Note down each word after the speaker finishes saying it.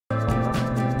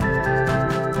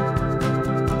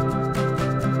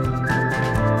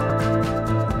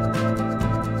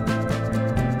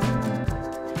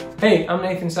Hey, I'm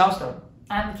Nathan Salstone.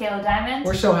 I'm Micaela Diamond.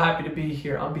 We're so happy to be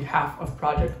here on behalf of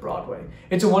Project Broadway.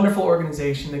 It's a wonderful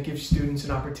organization that gives students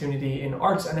an opportunity in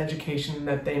arts and education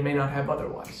that they may not have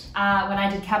otherwise. When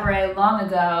I did cabaret long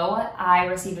ago, I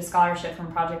received a scholarship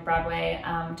from Project Broadway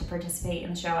to participate in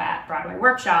the show at Broadway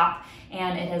Workshop,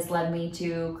 and it has led me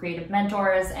to creative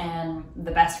mentors and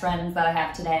the best friends that I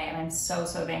have today, and I'm so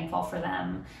thankful for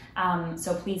them.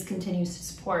 So please continue to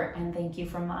support, and thank you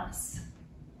from us.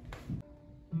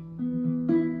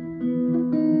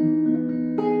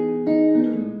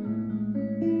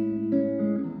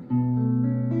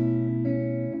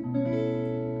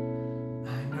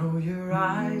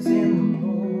 Eyes in the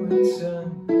morning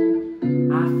sun,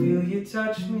 I feel you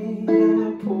touch me in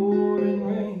the pouring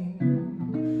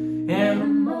rain, and the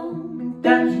moment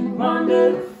that you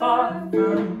wander far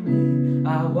from me,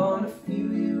 I wanna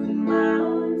feel you in my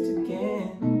arms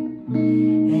again,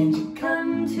 and you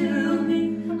come to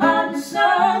me on the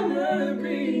summer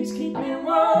breeze, keep me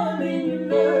warm in your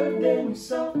love, then you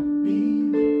softly,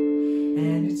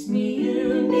 and it's me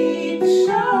you need to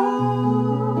show.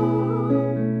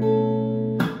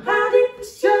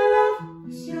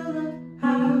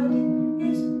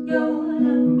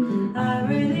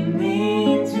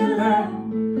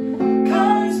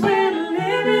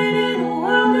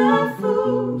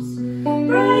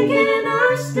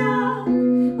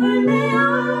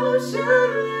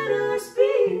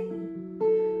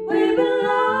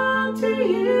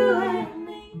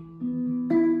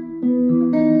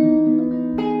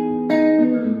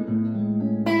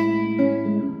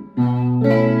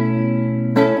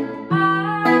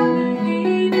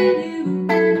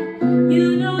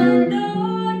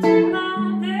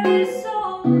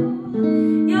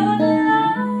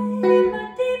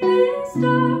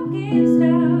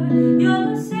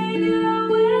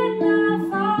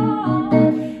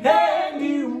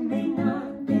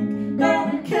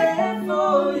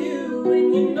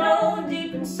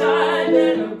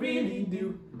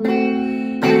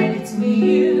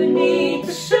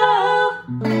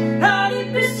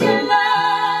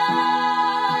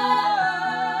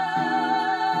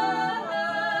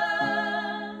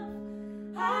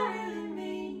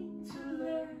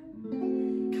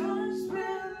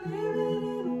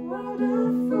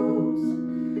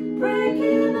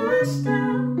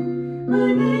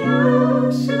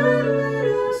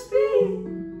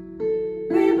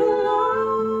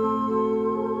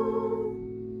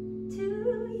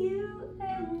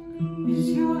 Is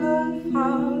your love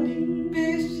how deep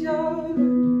is your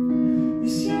love?